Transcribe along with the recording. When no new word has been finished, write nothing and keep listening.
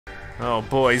Oh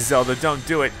boy, Zelda, don't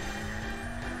do it.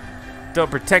 Don't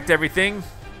protect everything.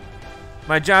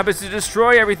 My job is to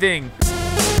destroy everything.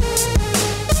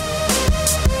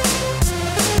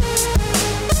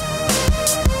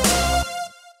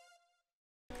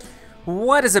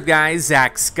 What is up, guys?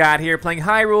 ZackScott here, playing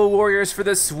Hyrule Warriors for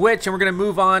the Switch, and we're going to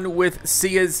move on with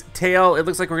Sia's Tale. It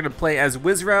looks like we're going to play as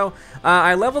Wizrow.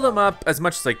 I leveled him up as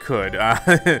much as I could.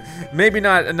 Maybe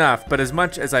not enough, but as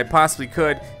much as I possibly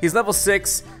could. He's level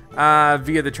 6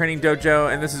 via the training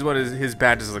dojo, and this is what his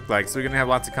badges look like. So we're going to have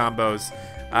lots of combos,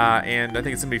 and I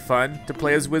think it's going to be fun to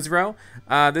play as Wizrow.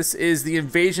 This is The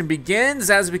Invasion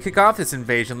Begins. As we kick off this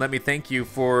invasion, let me thank you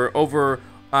for over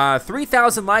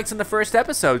 3,000 likes on the first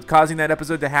episode, causing that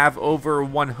episode to have over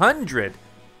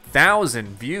 100,000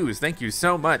 views. Thank you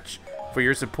so much for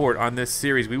your support on this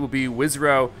series. We will be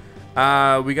Wizrow.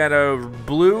 We got a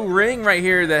blue ring right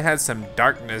here that has some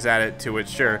darkness added to it.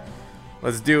 Sure,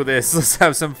 let's do this. Let's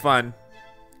have some fun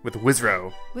with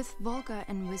Wizrow. With Volga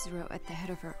and Wizrow at the head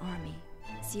of her army,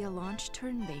 Sia launched her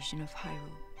invasion of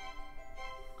Hyrule.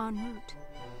 En route,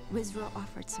 Wizrow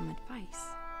offered some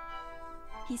advice.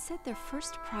 He said their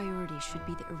first priority should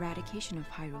be the eradication of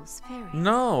Hyrule's fairies.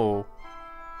 No.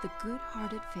 The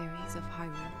good-hearted fairies of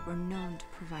Hyrule were known to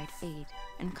provide aid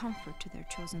and comfort to their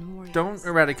chosen warriors. Don't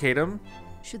eradicate them.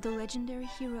 Should the legendary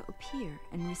hero appear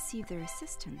and receive their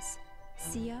assistance,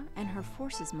 Sia and her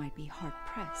forces might be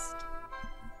hard-pressed.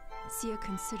 Sia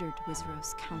considered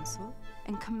Wizrow's counsel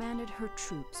and commanded her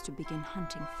troops to begin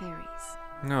hunting fairies.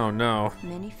 No.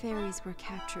 Many fairies were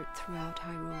captured throughout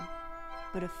Hyrule,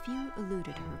 but a few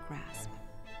eluded her grasp.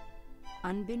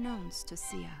 Unbeknownst to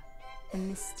Sia, a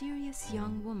mysterious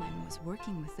young woman was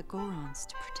working with the Gorons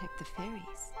to protect the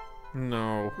fairies.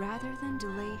 No. Rather than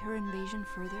delay her invasion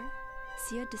further,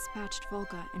 Sia dispatched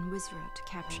Volga and Wizrow to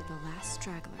capture the last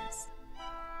stragglers.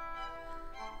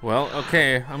 Well,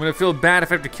 okay, I'm gonna feel bad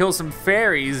if I have to kill some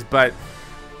fairies, but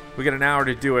we got an hour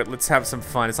to do it. Let's have some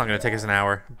fun. It's not gonna take us an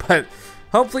hour, but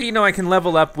hopefully, I can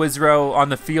level up Wizrow on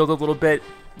the field a little bit.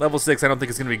 Level 6, I don't think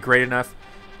it's going to be great enough.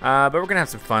 But we're going to have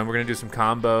some fun. We're going to do some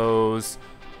combos.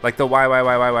 Like the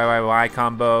Y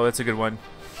combo. That's a good one.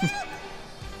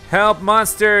 Help,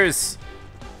 monsters!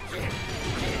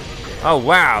 Oh,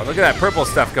 wow. Look at that purple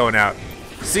stuff going out.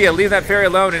 Sia, leave that fairy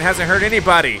alone. It hasn't hurt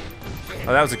anybody.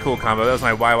 Oh, that was a cool combo. That was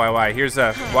my Y. Here's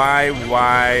a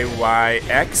YYYX.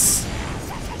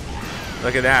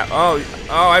 Look at that. Oh,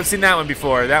 I've seen that one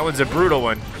before. That one's a brutal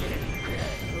one.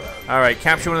 Alright,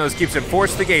 capture one of those keeps and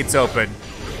force the gates open.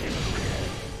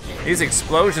 These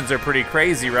explosions are pretty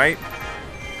crazy, right?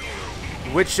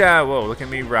 Which, whoa, look at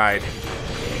me ride.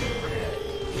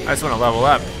 I just want to level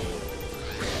up.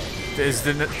 Is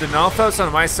the Nalthos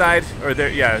on my side? Or there,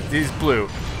 yeah, he's blue.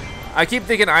 I keep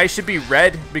thinking I should be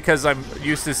red because I'm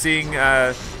used to seeing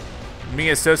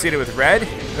me associated with red.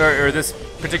 Or this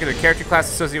particular character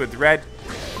class associated with red.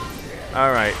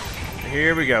 Alright,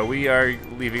 here we go. We are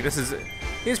leaving.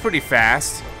 He's pretty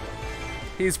fast.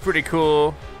 He's pretty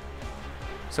cool.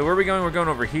 So where are we going? We're going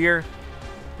over here.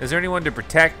 Is there anyone to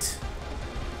protect?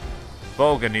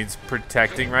 Volga needs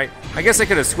protecting, right? I guess I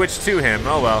could have switched to him.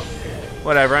 Oh well.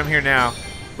 Whatever, I'm here now.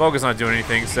 Volga's not doing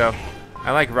anything, so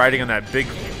I like riding on that big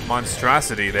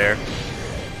monstrosity there.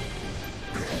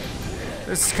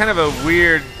 This is kind of a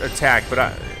weird attack, but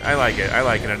I like it. I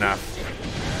like it enough.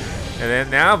 And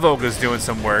then now Volga's doing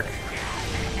some work.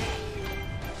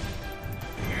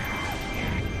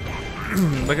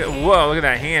 Look at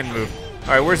that hand move.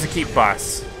 Alright, where's the keep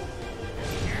boss?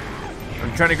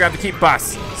 I'm trying to grab the keep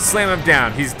boss. Slam him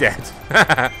down. He's dead.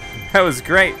 That was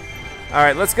great.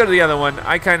 Alright, let's go to the other one.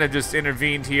 I kind of just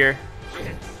intervened here.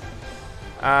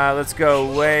 Let's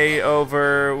go way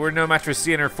over. We're no match for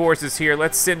Sia and her forces here.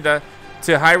 Let's send to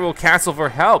Hyrule Castle for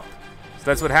help. So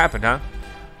that's what happened, huh?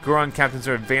 Goron captains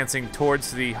are advancing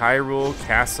towards the Hyrule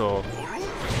Castle.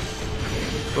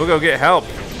 We'll go get help.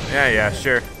 Yeah,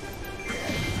 sure.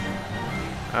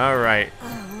 All right.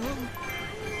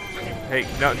 Hey,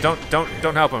 no,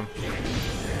 don't help him.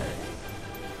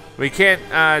 We can't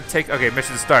take. Okay,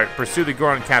 mission start. Pursue the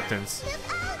Goron captains.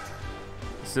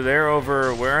 So they're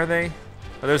over. Where are they?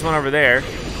 Oh, there's one over there.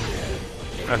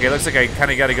 Okay, looks like I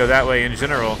kind of got to go that way in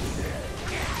general.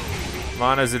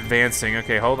 Lana's advancing.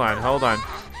 Okay, hold on.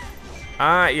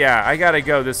 Yeah, I gotta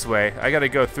go this way. I gotta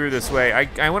go through this way.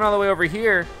 I went all the way over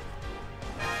here.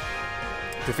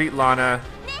 Defeat Lana.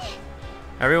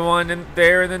 Everyone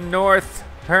there in the north,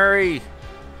 hurry!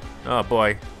 Oh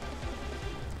boy.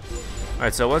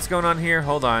 Alright, so what's going on here?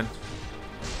 Hold on.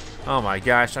 Oh my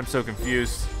gosh, I'm so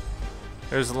confused.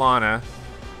 There's Lana.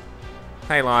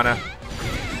 Hey, Lana.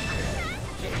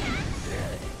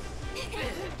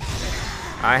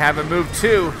 I have a move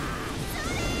too.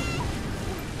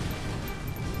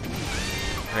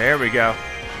 There we go.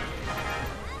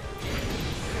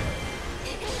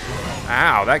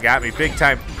 Ow, that got me big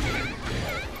time.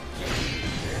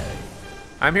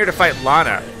 I'm here to fight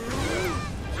Lana.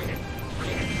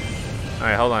 All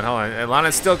right, hold on. And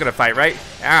Lana's still gonna fight, right?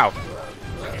 Ow.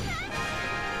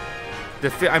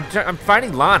 I'm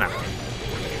fighting Lana.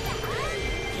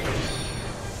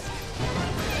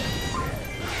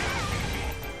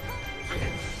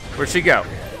 Where'd she go?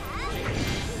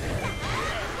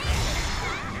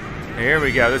 Here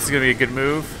we go. This is gonna be a good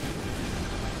move.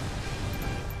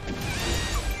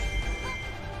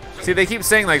 See, they keep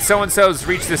saying like so-and-so's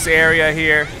reached this area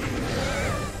here.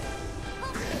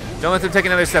 Don't let them take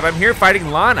another step. I'm here fighting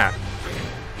Lana.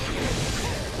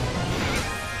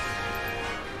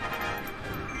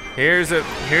 Here's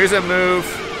a move.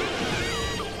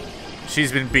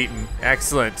 She's been beaten.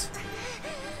 Excellent.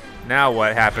 Now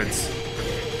what happens?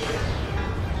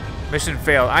 Mission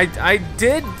failed. I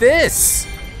did this.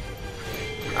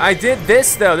 I did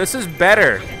this though. This is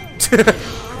better.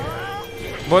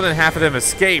 More than half of them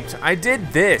escaped. I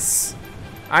did this.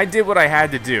 I did what I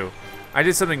had to do. I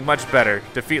did something much better.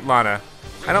 Defeat Lana.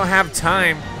 I don't have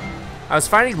time. I was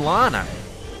fighting Lana.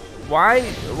 Why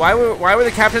were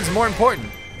the captains more important?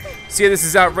 See, this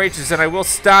is outrageous and I will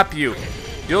stop you.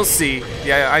 You'll see.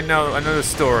 Yeah, I know the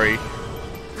story.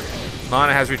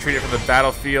 Lana has retreated from the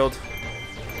battlefield.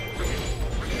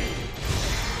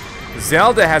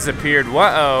 Zelda has appeared.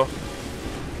 Whoa.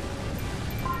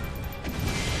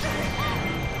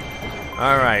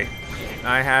 All right,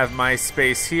 I have my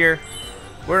space here.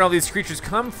 Where did all these creatures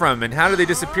come from, and how do they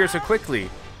disappear so quickly?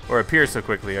 Or appear so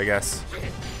quickly, I guess.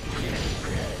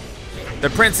 The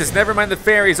princess, never mind the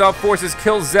fairies, all forces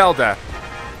kill Zelda.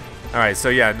 All right, so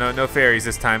yeah, no fairies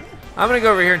this time. I'm gonna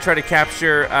go over here and try to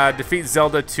capture, defeat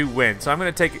Zelda to win. So I'm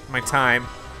gonna take my time.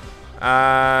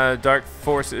 Dark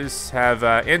forces have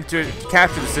captured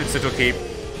the Central Keep.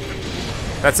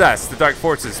 That's us, the Dark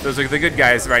Forces. Those are the good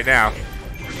guys right now.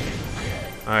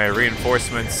 All right,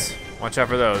 reinforcements. Watch out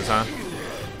for those, huh?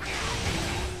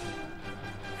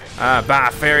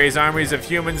 Fairies, armies of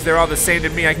humans, they're all the same to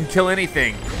me. I can kill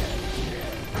anything.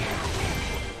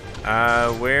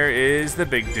 Where is the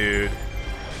big dude?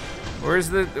 Where's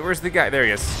the guy? There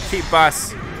he is. Keep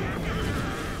boss.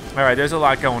 All right, there's a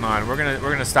lot going on. We're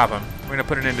gonna stop him. We're gonna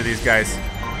put an end to these guys.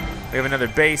 We have another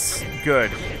base.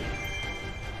 Good.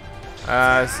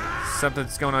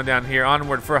 Something's going on down here.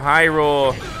 Onward for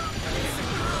Hyrule.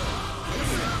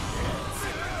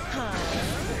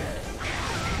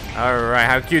 All right,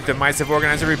 how cute. The mice have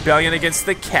organized a rebellion against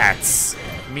the cats.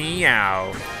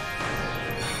 Meow.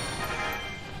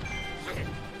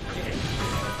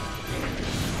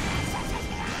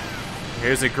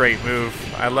 Here's a great move.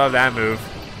 I love that move.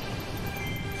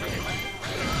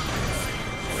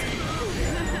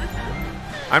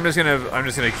 I'm just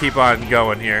gonna keep on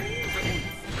going here.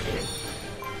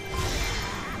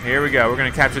 Here we go. We're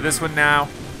gonna capture this one now.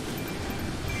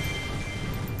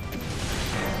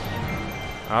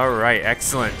 All right,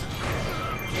 excellent.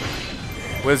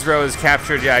 Wizrow is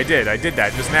captured. Yeah, I did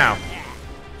that just now.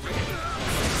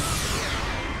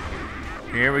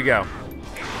 Here we go.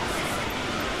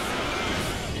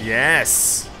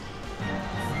 Yes.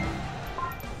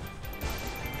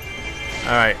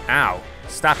 All right, ow,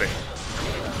 stop it.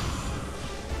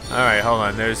 All right, hold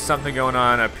on. There's something going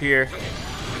on up here.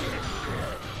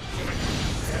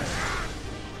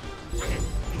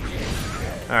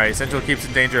 All right, Central Keep's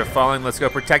in danger of falling. Let's go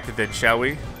protect it then, shall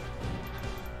we?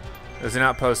 There's an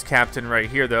outpost captain right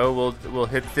here, though. We'll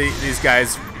hit these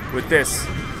guys with this.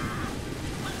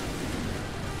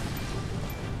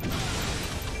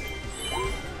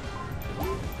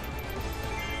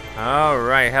 All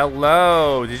right,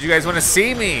 hello. Did you guys want to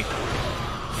see me?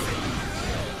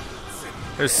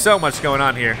 There's so much going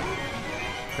on here.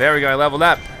 There we go, I leveled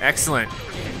up. Excellent.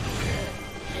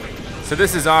 So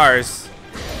this is ours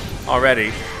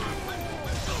already.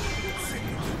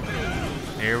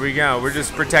 Here we go, we're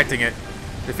just protecting it.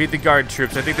 Defeat the guard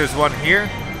troops. I think there's one here.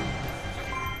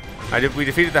 We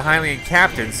defeated the Hylian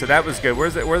captain, so that was good. Where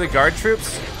are the guard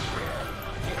troops?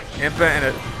 Impa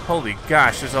and holy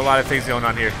gosh, there's a lot of things going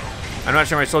on here. I'm not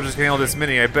sure my soldiers can handle this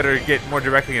many. I better get more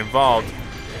directly involved.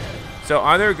 So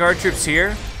are there guard troops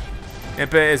here?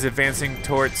 Impa is advancing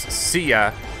towards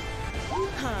Sia.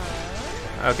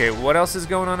 Okay, what else is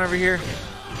going on over here?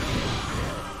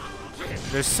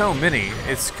 There's so many.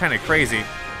 It's kind of crazy.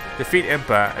 Defeat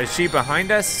Impa. Is she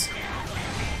behind us?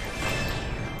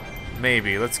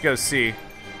 Maybe. Let's go see.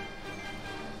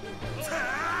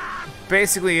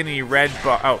 Basically any red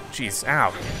bar. Oh, jeez.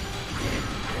 Ow.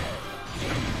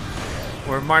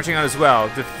 We're marching on as well.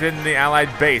 Defend the allied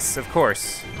base, of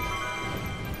course.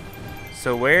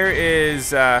 So where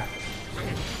is... Okay,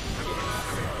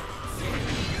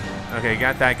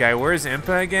 got that guy. Where's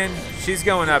Impa again? She's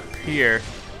going up here,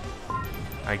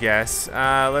 I guess.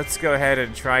 Let's go ahead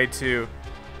and try to...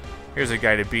 Here's a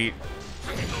guy to beat.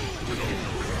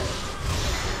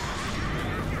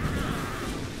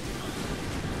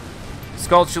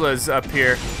 Skulltula's up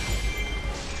here.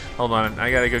 Hold on,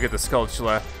 I gotta go get the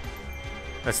Skulltula.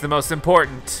 That's the most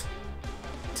important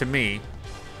to me.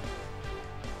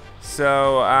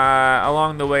 So,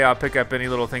 along the way, I'll pick up any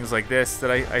little things like this that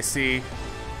I see.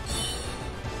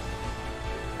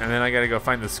 And then I gotta go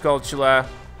find the Skulltula.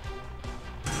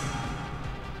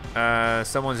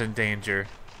 Someone's in danger.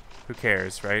 Who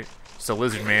cares, right? Just a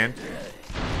lizard man.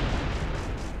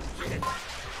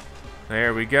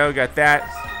 There we go, got that.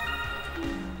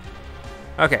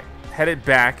 Okay, headed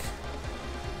back.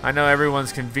 I know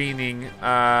everyone's convening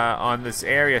on this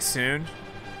area soon.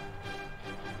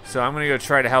 So I'm gonna go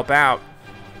try to help out.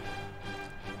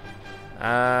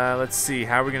 Let's see,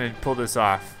 how are we gonna pull this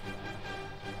off?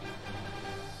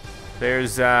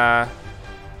 There's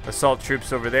assault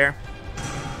troops over there.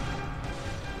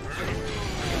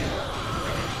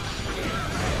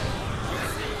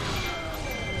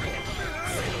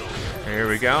 There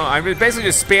we go. I'm basically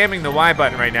just spamming the Y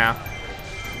button right now.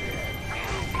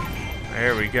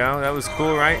 There we go. That was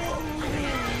cool, right?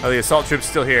 Oh, the assault troop's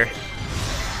still here.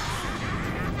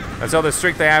 That's all the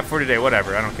strength I have for today.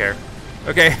 Whatever, I don't care.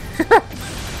 Okay.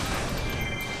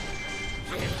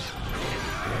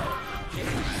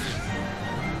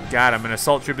 Got him. An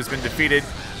assault troop has been defeated.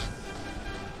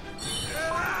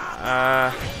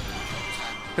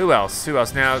 Who else? Who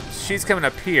else? Now, she's coming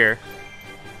up here.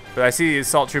 But I see the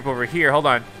assault troop over here. Hold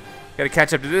on. Gotta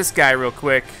catch up to this guy real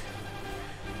quick.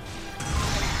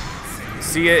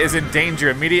 Sia is in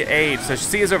danger. Immediate aid. So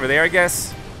Sia's over there, I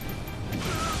guess.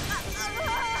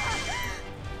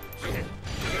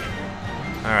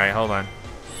 Alright, hold on.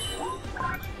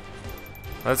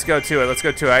 Let's go to it. Let's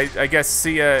go to it. I guess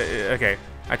Sia... Okay.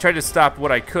 I tried to stop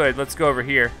what I could. Let's go over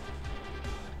here.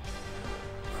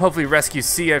 Hopefully rescue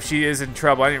Sia if she is in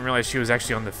trouble. I didn't realize she was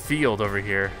actually on the field over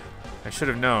here. I should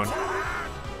have known.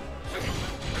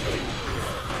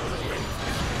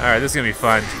 Alright, this is going to be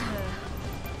fun.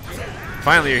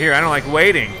 Finally, you're here. I don't like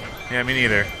waiting. Yeah, me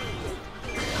neither.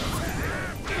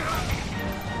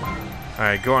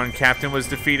 Alright, Goron Captain was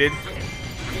defeated.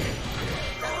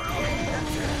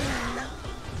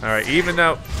 Alright, even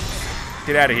though...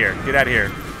 Get out of here. Get out of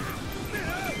here.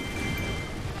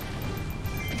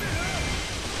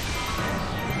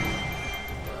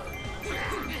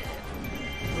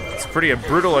 It's pretty a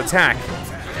brutal attack.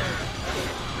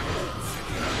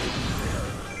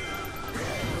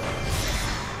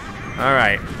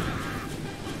 Alright.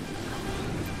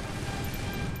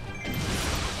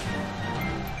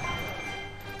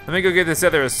 Let me go get this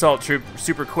other assault troop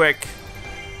super quick,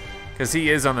 because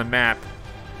he is on the map.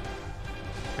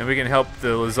 And we can help the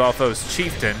Lizalfos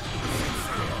chieftain.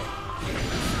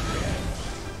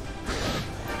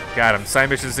 Got him. Side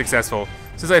mission successful.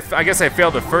 Since I guess I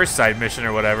failed the first side mission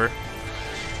or whatever.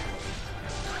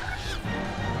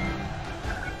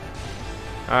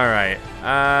 Alright.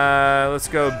 Let's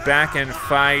go back and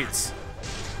fight.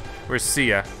 Where's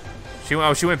Sia? She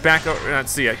went back over, not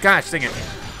Sia. Gosh, dang it.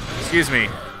 Excuse me.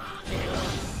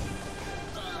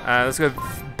 Let's go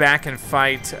back and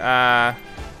fight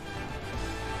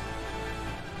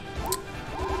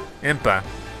Impa.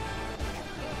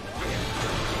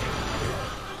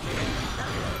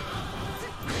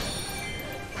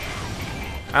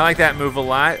 I like that move a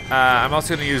lot. I'm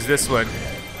also going to use this one.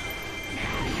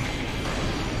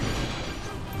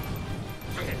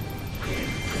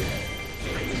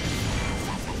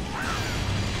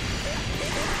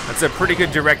 That's a pretty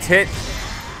good direct hit.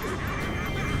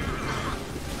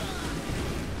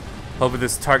 Hopefully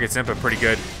this targets Impa pretty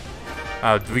good.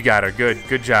 Oh, we got her. Good.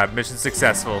 Good job. Mission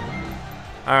successful.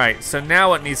 Alright, so now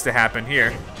what needs to happen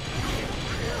here?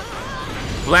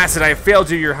 Blasted, I have failed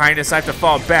you, Your Highness. I have to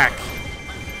fall back.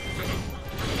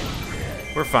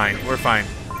 We're fine. We're fine.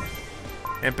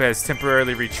 Impa has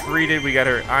temporarily retreated. We got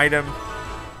her item.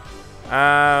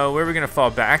 Where are we going to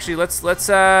fall back? Actually, let's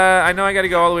I know I got to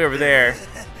go all the way over there.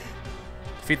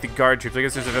 Defeat the guard troops. I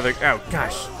guess there's another... Oh,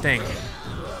 gosh. Dang.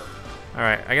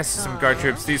 Alright, I guess some guard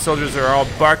troops. These soldiers are all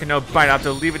bark and no bite. I'll have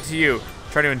to leave it to you.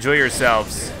 Try to enjoy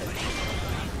yourselves.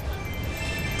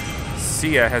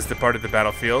 Sia has departed the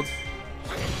battlefield.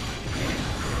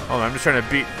 Hold on, I'm just trying to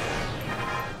beat...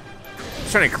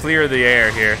 Just trying to clear the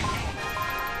air here.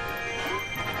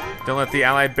 Don't let the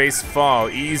allied base fall.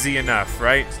 Easy enough,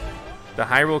 right? The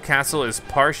Hyrule castle is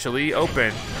partially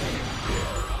open.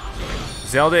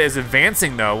 Zelda is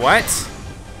advancing though. What?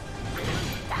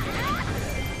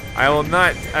 I will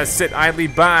not sit idly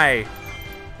by.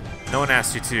 No one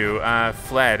asked you to.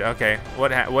 Fled. Okay.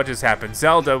 What just happened?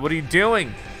 Zelda, what are you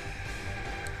doing?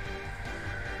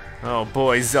 Oh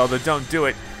boy, Zelda, don't do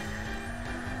it.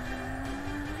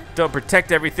 Don't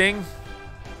protect everything.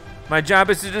 My job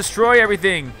is to destroy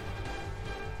everything.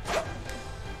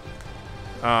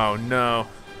 Oh no.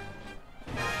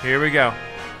 Here we go.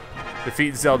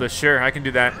 Defeat Zelda. Sure, I can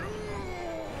do that.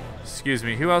 Excuse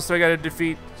me. Who else do I gotta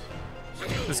defeat?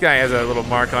 This guy has a little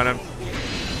mark on him.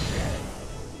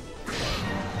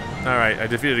 Alright, I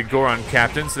defeated a Goron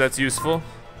captain, so that's useful.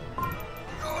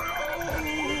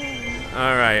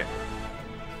 Alright.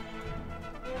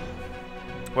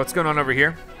 What's going on over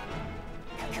here?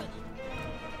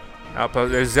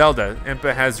 Outpost. There's Zelda.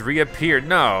 Impa has reappeared.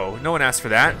 No, no one asked for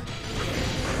that.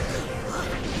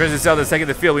 Princess Zelda's taking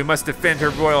the field. We must defend her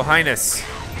Royal Highness.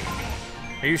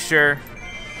 Are you sure?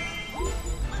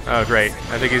 Oh, great.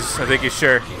 I think he's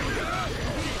sure.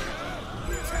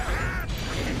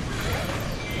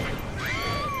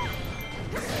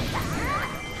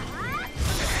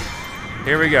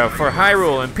 Here we go. For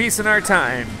Hyrule and peace in our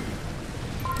time.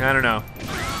 I don't know.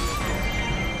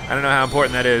 I don't know how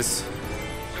important that is.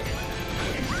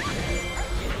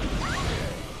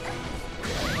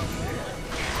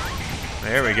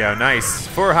 There we go. Nice.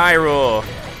 For Hyrule.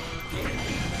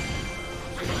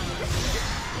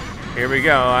 Here we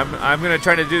go. I'm gonna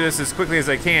try to do this as quickly as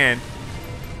I can.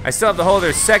 I still have the whole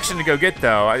other section to go get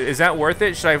though. Is that worth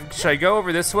it? Should I go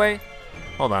over this way?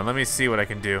 Hold on. Let me see what I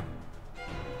can do.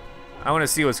 I want to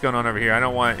see what's going on over here. I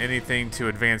don't want anything to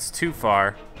advance too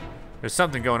far. There's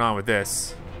something going on with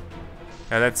this.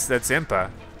 Yeah, that's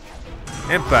Impa.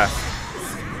 Impa.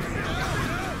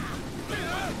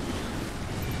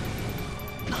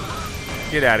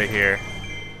 Get out of here.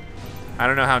 I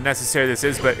don't know how necessary this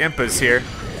is, but Impa's here.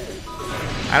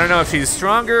 I don't know if she's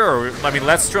stronger or, I mean,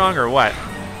 less strong or what.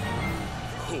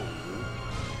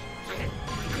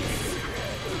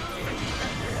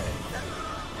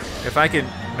 If I can,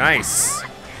 nice.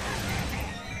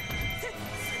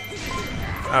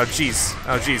 Oh, jeez.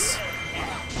 Oh, jeez.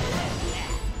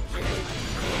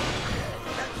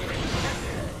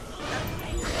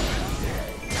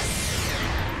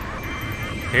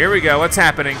 Here we go. What's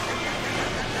happening?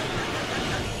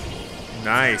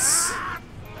 Nice.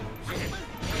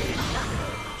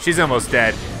 She's almost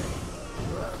dead.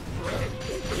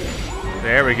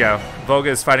 There we go.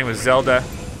 Volga is fighting with Zelda.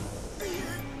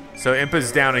 So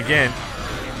Impa's down again.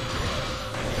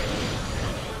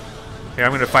 Here,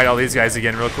 I'm gonna fight all these guys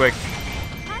again real quick.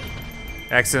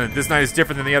 Excellent. This knight is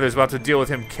different than the others. We'll have to deal with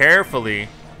him carefully.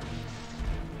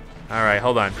 All right,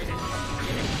 hold on.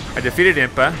 I defeated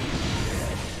Impa.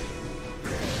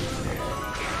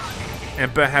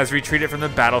 Impa has retreated from the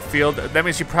battlefield. That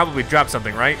means she probably dropped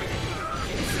something, right?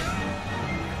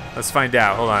 Let's find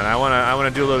out. Hold on. I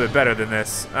wanna do a little bit better than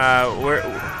this. Ow!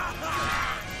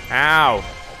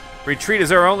 Retreat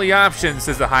is our only option,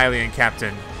 says the Hylian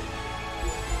captain.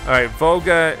 All right,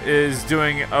 Volga is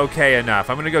doing okay enough.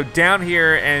 I'm gonna go down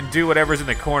here and do whatever's in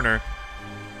the corner.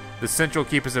 The central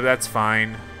keep is that's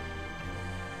fine.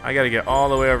 I gotta get all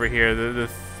the way over here.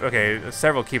 Okay,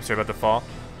 several keeps are about to fall.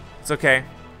 It's okay.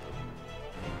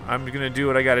 I'm gonna do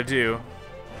what I gotta do.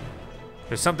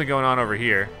 There's something going on over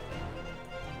here.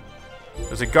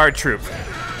 There's a guard troop.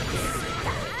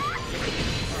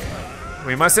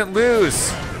 We mustn't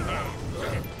lose.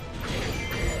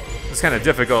 It's kind of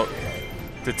difficult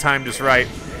to time just right.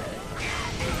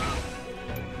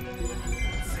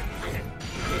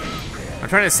 I'm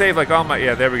trying to save like all my,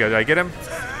 yeah, there we go. Did I get him?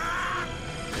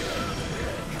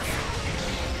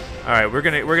 All right, we're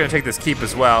gonna take this keep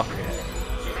as well.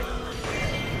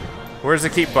 Where's the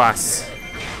keep boss?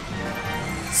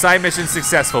 Side mission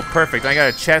successful. Perfect. I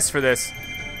got a chest for this,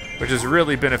 which is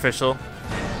really beneficial.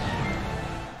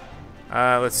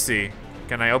 Let's see.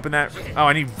 Can I open that? Oh,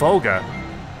 I need Volga.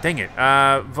 Dang it.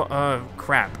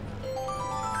 Crap.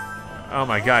 Oh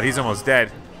my god, he's almost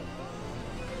dead.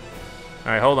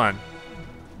 All right, hold on.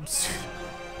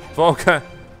 Volga,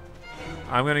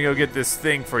 I'm gonna go get this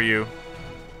thing for you.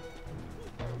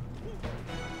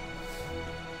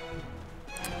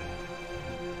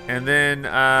 And then,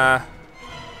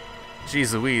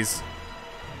 geez Louise.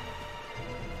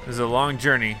 This is a long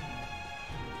journey.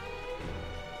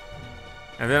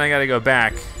 And then I gotta go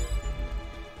back.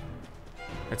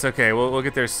 It's okay, we'll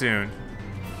get there soon.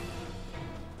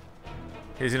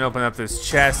 He's gonna open up this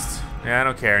chest. Yeah, I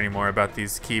don't care anymore about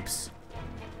these keeps.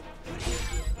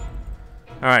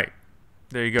 Alright,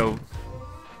 there you go.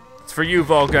 It's for you,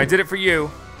 Volga, I did it for you.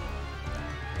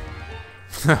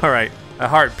 Alright, a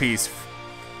heart piece.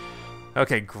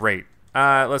 Okay, great.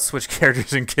 Let's switch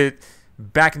characters and get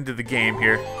back into the game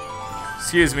here.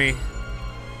 Excuse me.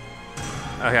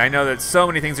 Okay, I know that so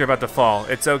many things are about to fall.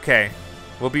 It's okay.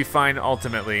 We'll be fine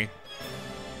ultimately.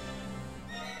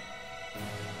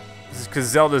 This is because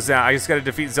Zelda's out. I just gotta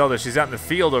defeat Zelda. She's out in the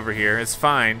field over here. It's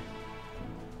fine.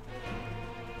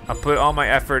 I'll put all my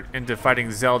effort into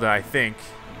fighting Zelda, I think.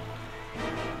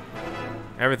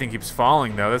 Everything keeps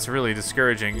falling though. That's really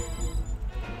discouraging.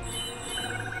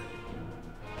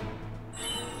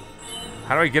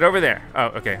 How do I get over there? Oh,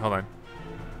 okay, hold on.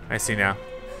 I see now.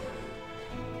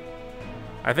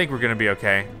 I think we're gonna be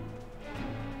okay.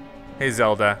 Hey,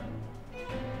 Zelda.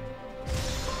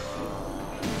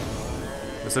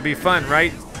 This will be fun,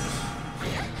 right?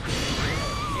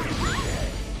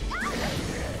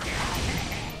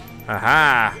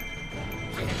 Aha!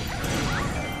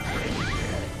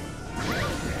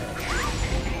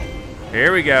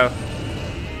 Here we go.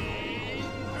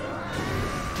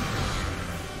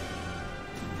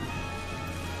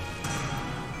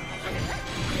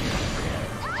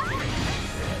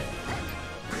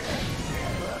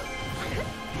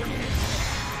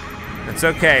 It's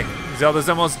okay. Zelda's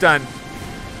almost done.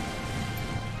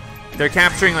 They're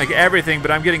capturing like everything,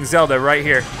 but I'm getting Zelda right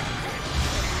here.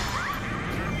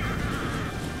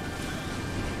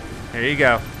 There you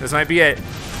go. This might be it.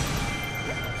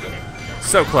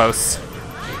 So close.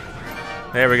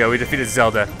 There we go. We defeated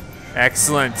Zelda.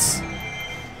 Excellent.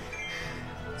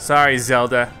 Sorry,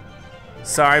 Zelda.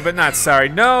 Sorry, but not sorry.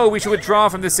 No, we should withdraw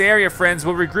from this area, friends.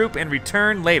 We'll regroup and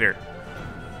return later.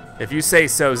 If you say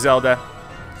so, Zelda.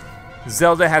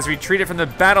 Zelda has retreated from the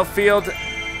battlefield,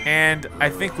 and I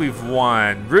think we've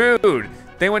won. Rude.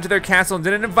 They went to their castle and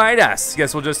didn't invite us.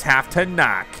 Guess we'll just have to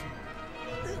knock.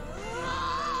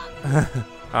 Oh,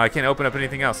 I can't open up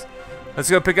anything else. Let's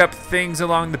go pick up things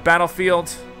along the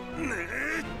battlefield.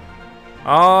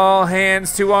 All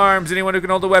hands to arms. Anyone who can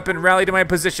hold a weapon, rally to my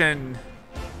position.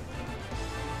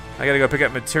 I gotta go pick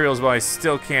up materials while I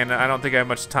still can. I don't think I have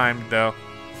much time, though.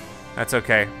 That's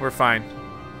okay. We're fine.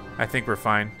 I think we're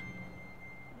fine.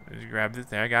 Just grab this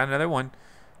there. I got another one.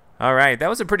 All right. That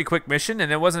was a pretty quick mission,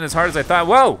 and it wasn't as hard as I thought.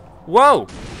 Whoa! Whoa!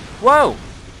 Whoa!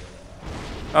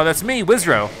 Oh, that's me,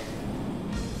 Wizro.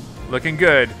 Looking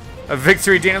good. A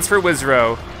victory dance for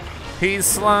Wizro. He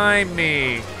slimed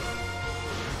me.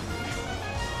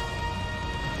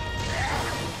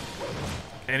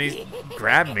 And he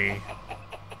grabbed me.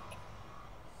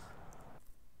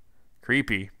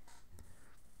 Creepy.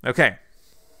 Okay.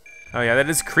 Oh yeah, that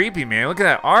is creepy, man. Look at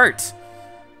that art.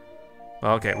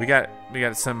 Well, okay, we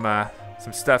got some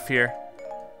stuff here.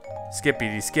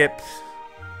 Skippity skip.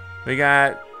 We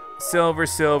got silver,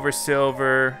 silver,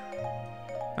 silver.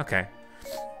 Okay.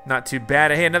 Not too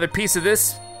bad. Hey, another piece of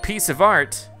this piece of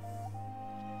art.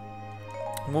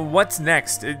 Well, what's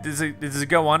next? Does it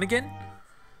go on again?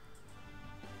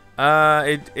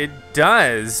 It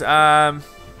does.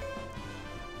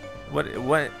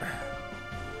 What?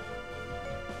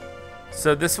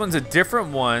 So this one's a different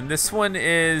one. This one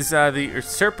is the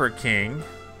Usurper King,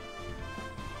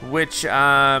 which you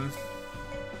know,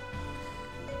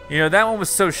 that one was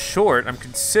so short. I'm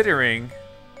considering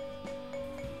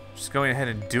just going ahead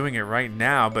and doing it right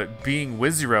now, but being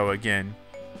Wizro again.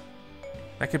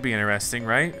 That could be interesting,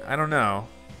 right? I don't know.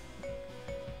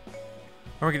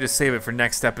 Or we could just save it for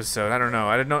next episode. I don't know.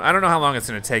 I don't know how long it's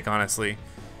gonna take, honestly.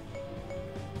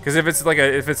 Because if it's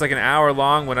like an hour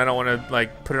long, when I don't want to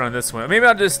like put it on this one, maybe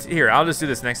I'll just do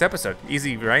this next episode.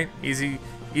 Easy, right?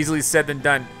 Easily said than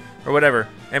done, or whatever.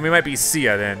 And we might be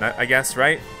Sia then, I guess,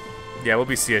 right? Yeah, we'll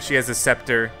be Sia. She has a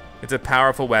scepter. It's a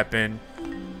powerful weapon.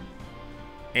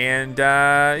 And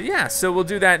yeah, so we'll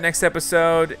do that next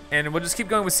episode, and we'll just keep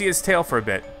going with Sia's tale for a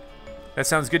bit. That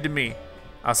sounds good to me.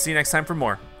 I'll see you next time for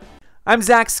more. I'm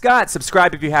ZackScott.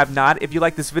 Subscribe if you have not. If you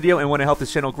like this video and want to help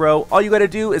this channel grow, all you gotta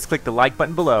do is click the like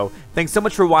button below. Thanks so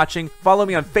much for watching. Follow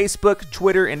me on Facebook,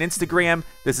 Twitter, and Instagram.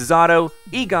 This is Otto,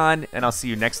 Egon, and I'll see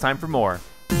you next time for more.